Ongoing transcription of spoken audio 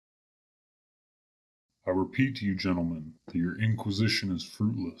I repeat to you, gentlemen, that your inquisition is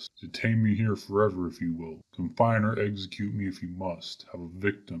fruitless. Detain me here forever if you will. Confine or execute me if you must. Have a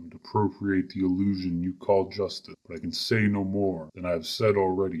victim to appropriate the illusion you call justice. But I can say no more than I have said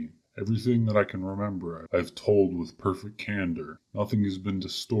already. Everything that I can remember I have told with perfect candor. Nothing has been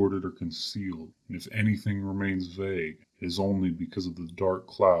distorted or concealed, and if anything remains vague, it is only because of the dark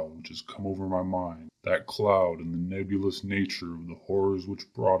cloud which has come over my mind, that cloud and the nebulous nature of the horrors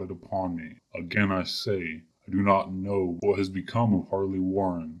which brought it upon me. Again I say, I do not know what has become of Harley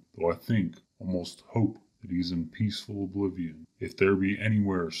Warren, though I think, almost hope, that he is in peaceful oblivion. If there be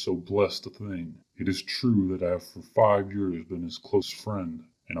anywhere so blessed a thing, it is true that I have for 5 years been his close friend,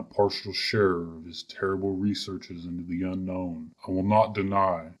 and a partial sharer of his terrible researches into the unknown. I will not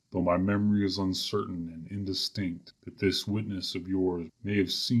deny, though my memory is uncertain and indistinct, that this witness of yours may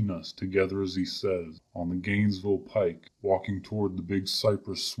have seen us together, as he says, on the Gainesville pike, walking toward the Big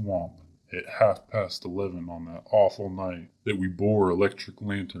Cypress swamp at 11:30 on that awful night that we bore electric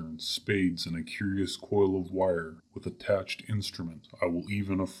lanterns, spades, and a curious coil of wire, with attached instruments, I will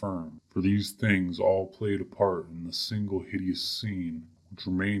even affirm, for these things all played a part in the single hideous scene which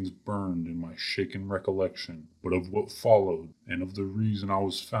remains burned in my shaken recollection. But of what followed, and of the reason I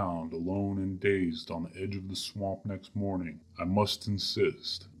was found alone and dazed on the edge of the swamp next morning, I must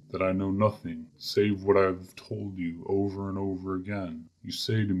insist that I know nothing save what I have told you over and over again. You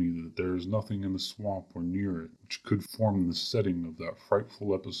say to me that there is nothing in the swamp or near it which could form the setting of that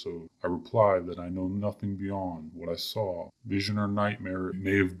frightful episode. I reply that I know nothing beyond what I saw. Vision or nightmare it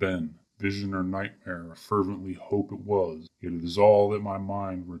may have been. Vision or nightmare, I fervently hope it was, yet it is all that my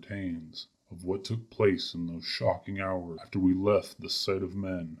mind retains of what took place in those shocking hours after we left the sight of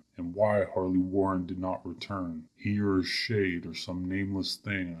men, and why Harley Warren did not return. He or his shade or some nameless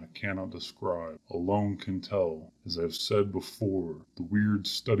thing I cannot describe, alone can tell. As I have said before, the weird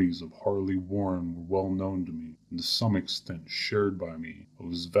studies of Harley Warren were well known to me, and to some extent shared by me. Of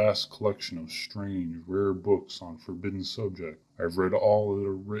his vast collection of strange, rare books on forbidden subjects, I have read all that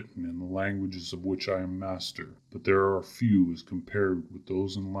are written in the languages of which I am master, but there are few as compared with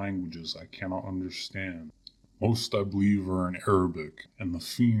those in languages I cannot understand. Most, I believe, are in Arabic, and the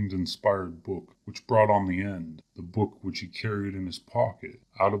fiend-inspired book which brought on the end, the book which he carried in his pocket,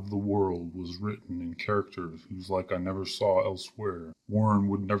 out of the world, was written in characters whose like I never saw elsewhere. Warren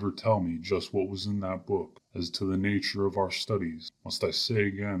would never tell me just what was in that book. As to the nature of our studies, must I say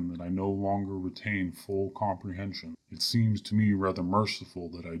again that I no longer retain full comprehension? It seems to me rather merciful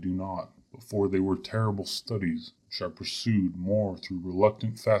that I do not, for they were terrible studies, which I pursued more through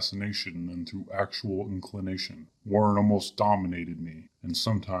reluctant fascination than through actual inclination. Warren almost dominated me, and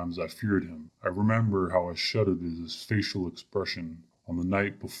sometimes I feared him. I remember how I shuddered at his facial expression on the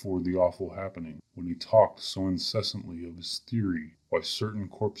night before the awful happening, when he talked so incessantly of his theory why certain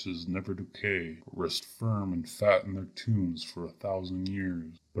corpses never decay, but rest firm and fat in their tombs for 1,000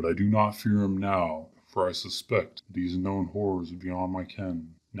 years. But I do not fear him now, for I suspect that he has known horrors beyond my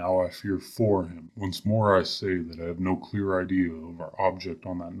ken. Now I fear for him. Once more I say that I have no clear idea of our object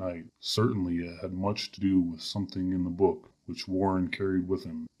on that night. Certainly it had much to do with something in the book which Warren carried with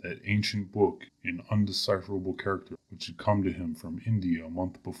him, that ancient book in undecipherable character which had come to him from India a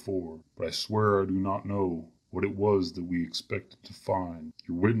month before. But I swear I do not know what it was that we expected to find.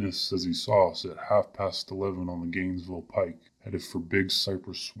 Your witness says he saw us at 11:30 on the Gainesville pike, headed for Big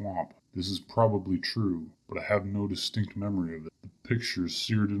Cypress Swamp. This is probably true, but I have no distinct memory of it. The picture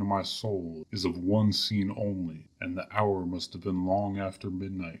seared into my soul is of one scene only, and the hour must have been long after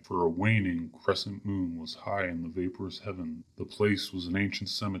midnight, for a waning crescent moon was high in the vaporous heaven. The place was an ancient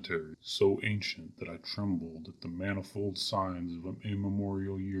cemetery, so ancient that I trembled at the manifold signs of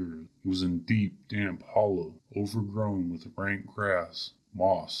immemorial years. It was in deep, damp hollow, overgrown with rank grass,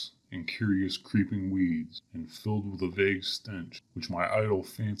 moss, and curious creeping weeds, and filled with a vague stench, which my idle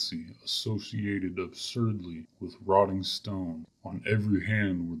fancy associated absurdly with rotting stone. On every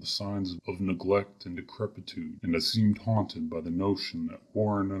hand were the signs of neglect and decrepitude, and I seemed haunted by the notion that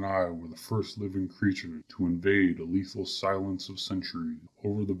Warren and I were the first living creatures to invade a lethal silence of centuries.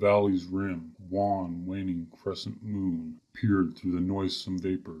 Over the valley's rim, a wan, waning crescent moon peered through the noisome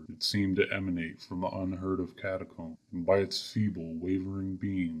vapor that seemed to emanate from the unheard-of catacomb, and by its feeble, wavering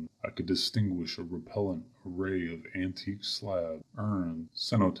beam I could distinguish a repellent array of antique slabs, urns,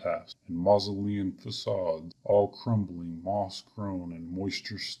 cenotaphs, and mausolean facades, all crumbling, moss-grown, and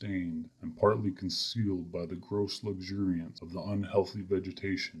moisture-stained, and partly concealed by the gross luxuriance of the unhealthy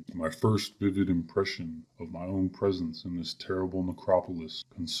vegetation. My first vivid impression of my own presence in this terrible necropolis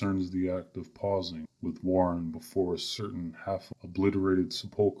concerns the act of pausing with Warren before a certain half obliterated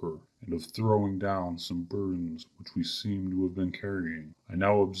sepulchre, and of throwing down some burdens which we seemed to have been carrying. I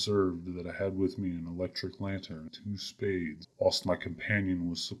now observed that I had with me an electric lantern, 2 spades, whilst my companion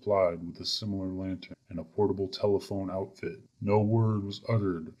was supplied with a similar lantern and a portable telephone outfit. No word was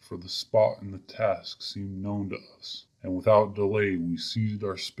uttered, for the spot and the task seemed known to us, and without delay we seized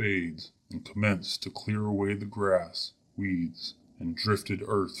our spades and commenced to clear away the grass, weeds, and drifted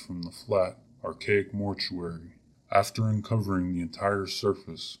earth from the flat, archaic mortuary. After uncovering the entire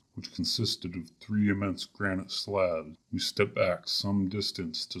surface, which consisted of 3 immense granite slabs, we stepped back some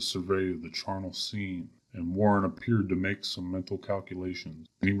distance to survey the charnel scene, and Warren appeared to make some mental calculations.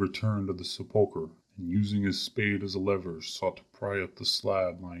 Then he returned to the sepulchre, and using his spade as a lever, sought to pry up the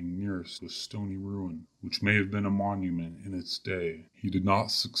slab lying nearest to a stony ruin, which may have been a monument in its day. He did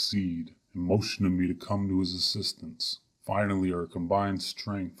not succeed, and motioned to me to come to his assistance. Finally, our combined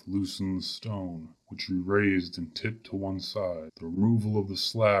strength loosened the stone, which we raised and tipped to one side. The removal of the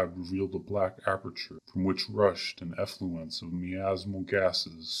slab revealed a black aperture, from which rushed an effluence of miasmal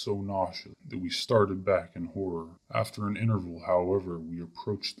gases so nauseous that we started back in horror. After an interval, however, we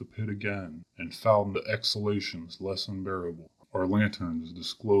approached the pit again, and found the exhalations less unbearable. Our lanterns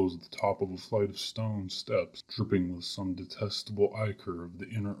disclosed the top of a flight of stone steps, dripping with some detestable ichor of the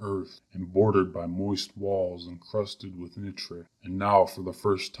inner earth, and bordered by moist walls encrusted with nitre. And now, for the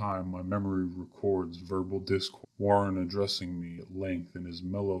first time, my memory records verbal discourse, Warren addressing me at length in his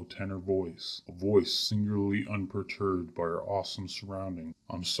mellow tenor voice, a voice singularly unperturbed by our awesome surroundings.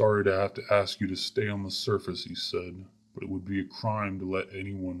 "I'm sorry to have to ask you to stay on the surface," he said, "but it would be a crime to let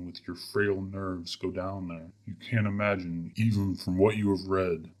anyone with your frail nerves go down there. You can't imagine, even from what you have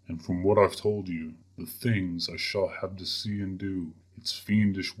read, and from what I've told you, the things I shall have to see and do. It's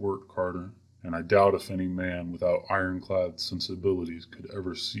fiendish work, Carter, and I doubt if any man without ironclad sensibilities could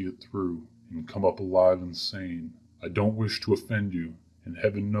ever see it through, and come up alive and sane. I don't wish to offend you, and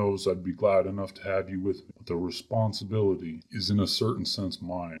heaven knows I'd be glad enough to have you with me, but the responsibility is in a certain sense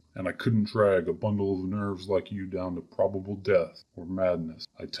mine, and I couldn't drag a bundle of nerves like you down to probable death or madness.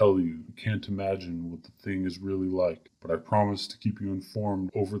 I tell you, you can't imagine what the thing is really like, but I promise to keep you informed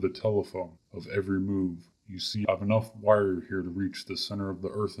over the telephone of every move. You see, I've enough wire here to reach the center of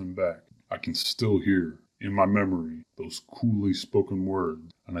the earth and back. I can still hear, in my memory, those coolly spoken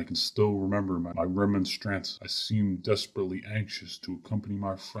words, and I can still remember my remonstrance. I seemed desperately anxious to accompany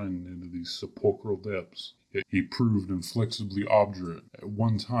my friend into these sepulchral depths, yet he proved inflexibly obdurate. At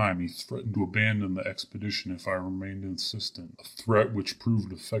one time he threatened to abandon the expedition if I remained insistent, a threat which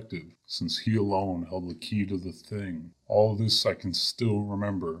proved effective, since he alone held the key to the thing. All this I can still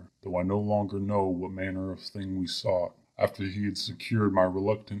remember, though I no longer know what manner of thing we sought. After he had secured my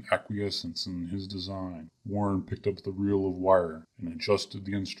reluctant acquiescence in his design, Warren picked up the reel of wire and adjusted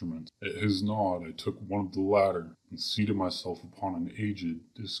the instrument. At his nod, I took one of the latter and seated myself upon an aged,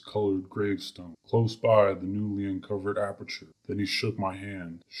 discolored gravestone, close by the newly uncovered aperture. Then he shook my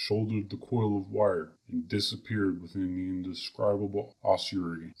hand, shouldered the coil of wire, and disappeared within the indescribable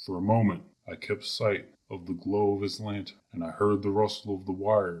ossuary. For a moment, I kept sight of the glow of his lantern, and I heard the rustle of the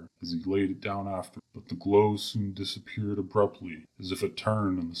wire as he laid it down after. But the glow soon disappeared abruptly, as if a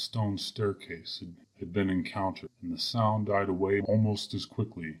turn in the stone staircase had been encountered, and the sound died away almost as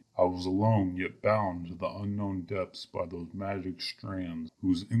quickly. I was alone, yet bound to the unknown depths by those magic strands,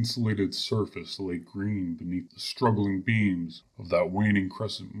 whose insulated surface lay green beneath the struggling beams of that waning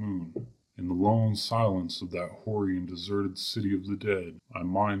crescent moon. In the lone silence of that hoary and deserted city of the dead, my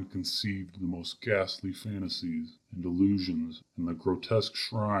mind conceived the most ghastly fantasies and illusions, and the grotesque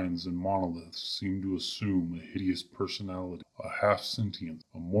shrines and monoliths seemed to assume a hideous personality, a half-sentient,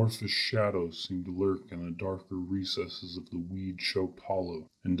 amorphous shadow seemed to lurk in the darker recesses of the weed-choked hollow,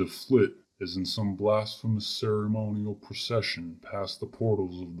 and to flit as in some blasphemous ceremonial procession past the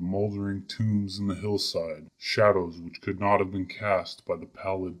portals of the mouldering tombs in the hillside, shadows which could not have been cast by the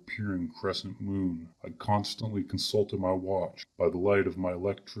pallid peering crescent moon. I constantly consulted my watch by the light of my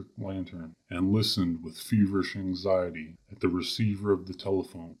electric lantern, and listened with feverish anxiety at the receiver of the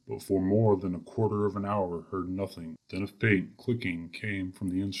telephone, but for more than a quarter of an hour heard nothing. Then a faint clicking came from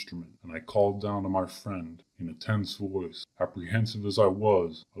the instrument, and I called down to my friend in a tense voice. Apprehensive as I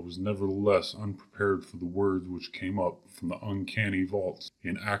was nevertheless unprepared for the words which came up from the uncanny vaults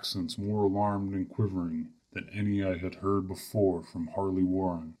in accents more alarmed and quivering than any I had heard before from Harley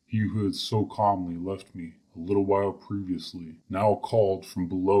Warren. He who had so calmly left me a little while previously, now called from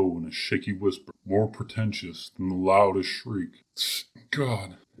below in a shaky whisper, more pretentious than the loudest shriek.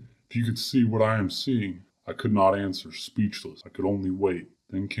 God, if you could see what I am seeing. I could not answer, speechless. I could only wait.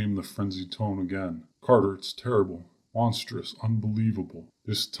 Then came the frenzied tone again. Carter, it's terrible, monstrous, unbelievable.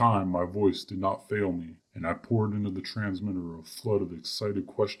 This time my voice did not fail me. and I poured into the transmitter a flood of excited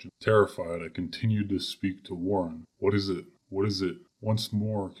questions. Terrified, I continued to speak to Warren. What is it? What is it? Once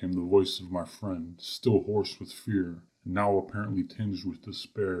more came the voice of my friend, still hoarse with fear, and now apparently tinged with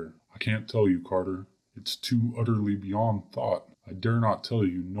despair. I can't tell you, Carter. It's too utterly beyond thought. I dare not tell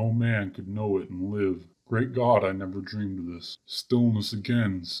you. No man could know it and live. Great God, I never dreamed of this. Stillness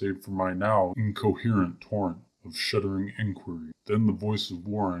again, save for my now incoherent torrent of shuddering inquiry. Then the voice of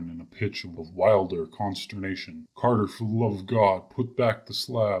Warren in a pitch of wilder consternation. Carter, for the love of God, put back the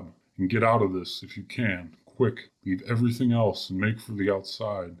slab, and get out of this if you can. Quick, leave everything else and make for the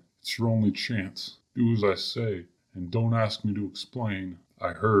outside. It's your only chance. Do as I say, and don't ask me to explain. I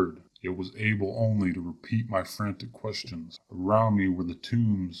heard, yet was able only to repeat my frantic questions. Around me were the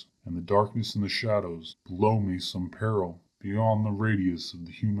tombs, and the darkness and the shadows. Below me some peril, beyond the radius of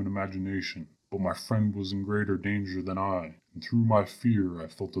the human imagination. But my friend was in greater danger than I, and through my fear I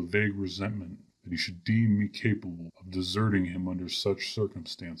felt a vague resentment that he should deem me capable of deserting him under such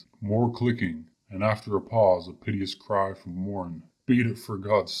circumstances. More clicking, and after a pause a piteous cry from Warren. Beat it, for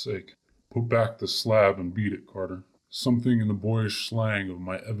God's sake. Put back the slab and beat it, Carter. Something in the boyish slang of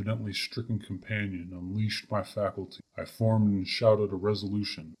my evidently stricken companion unleashed my faculty. I formed and shouted a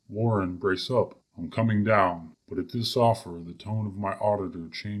resolution. Warren, brace up. I'm coming down. But at this offer, the tone of my auditor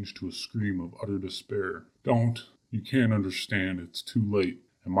changed to a scream of utter despair. Don't. You can't understand. It's too late.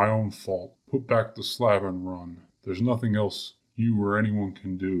 And my own fault. Put back the slab and run. There's nothing else you or anyone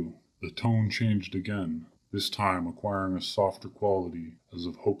can do. The tone changed again, this time acquiring a softer quality, as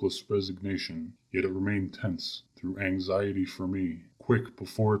of hopeless resignation, yet it remained tense, through anxiety for me. Quick,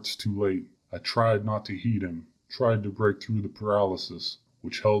 before it's too late. I tried not to heed him, tried to break through the paralysis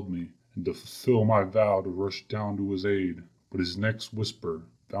which held me, and to fulfill my vow to rush down to his aid. But his next whisper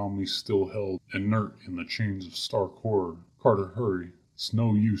found me still held, inert in the chains of stark horror. Carter, hurry. It's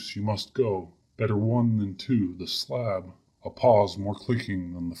no use, you must go. Better one than two, the slab. A pause more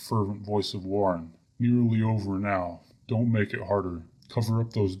clicking than the fervent voice of Warren. Nearly over now. Don't make it harder. Cover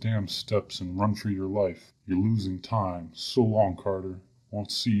up those damn steps and run for your life. You're losing time. So long, Carter.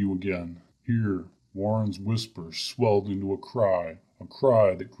 Won't see you again. Here. Warren's whisper swelled into a cry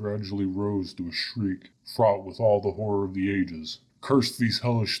that gradually rose to a shriek, fraught with all the horror of the ages. Curse these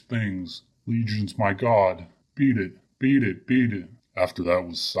hellish things. Legions, my God. Beat it. Beat it. Beat it. After that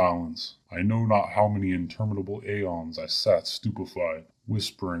was silence. I know not how many interminable aeons I sat stupefied,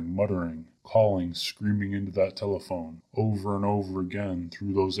 whispering, muttering, calling, screaming into that telephone. Over and over again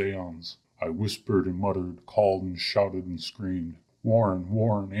through those aeons, I whispered and muttered, called and shouted and screamed. Warren,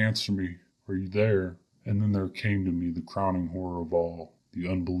 Warren, answer me. Are you there? And then there came to me the crowning horror of all, the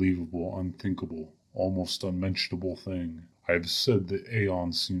unbelievable, unthinkable, almost unmentionable thing. I have said that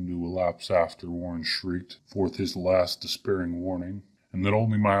aeons seemed to elapse after Warren shrieked forth his last despairing warning, and that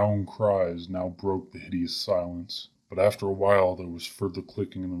only my own cries now broke the hideous silence. But after a while there was further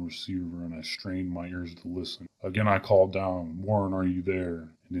clicking in the receiver, and I strained my ears to listen. Again I called down, Warren, are you there?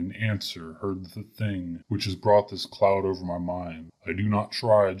 And in answer heard the thing which has brought this cloud over my mind. I do not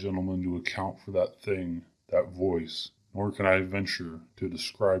try, gentlemen, to account for that thing, that voice. Nor can I venture to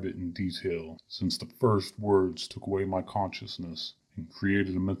describe it in detail, since the first words took away my consciousness and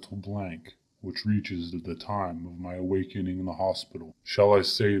created a mental blank, which reaches to the time of my awakening in the hospital. Shall I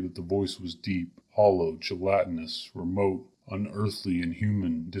say that the voice was deep, hollow, gelatinous, remote, unearthly,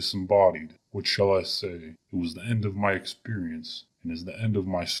 inhuman, disembodied? What shall I say? It was the end of my experience, and is the end of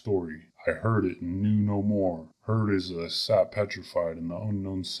my story. I heard it and knew no more, heard as I sat petrified in the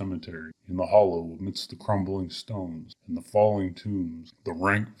unknown cemetery, in the hollow amidst the crumbling stones, and the falling tombs, the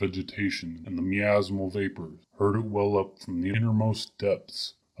rank vegetation, and the miasmal vapors, heard it well up from the innermost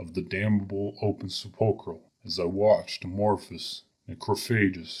depths of the damnable open sepulchral, as I watched amorphous,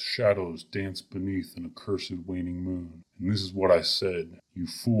 necrophagous shadows dance beneath an accursed waning moon. And this is what I said. You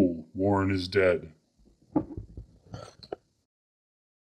fool, Warren is dead.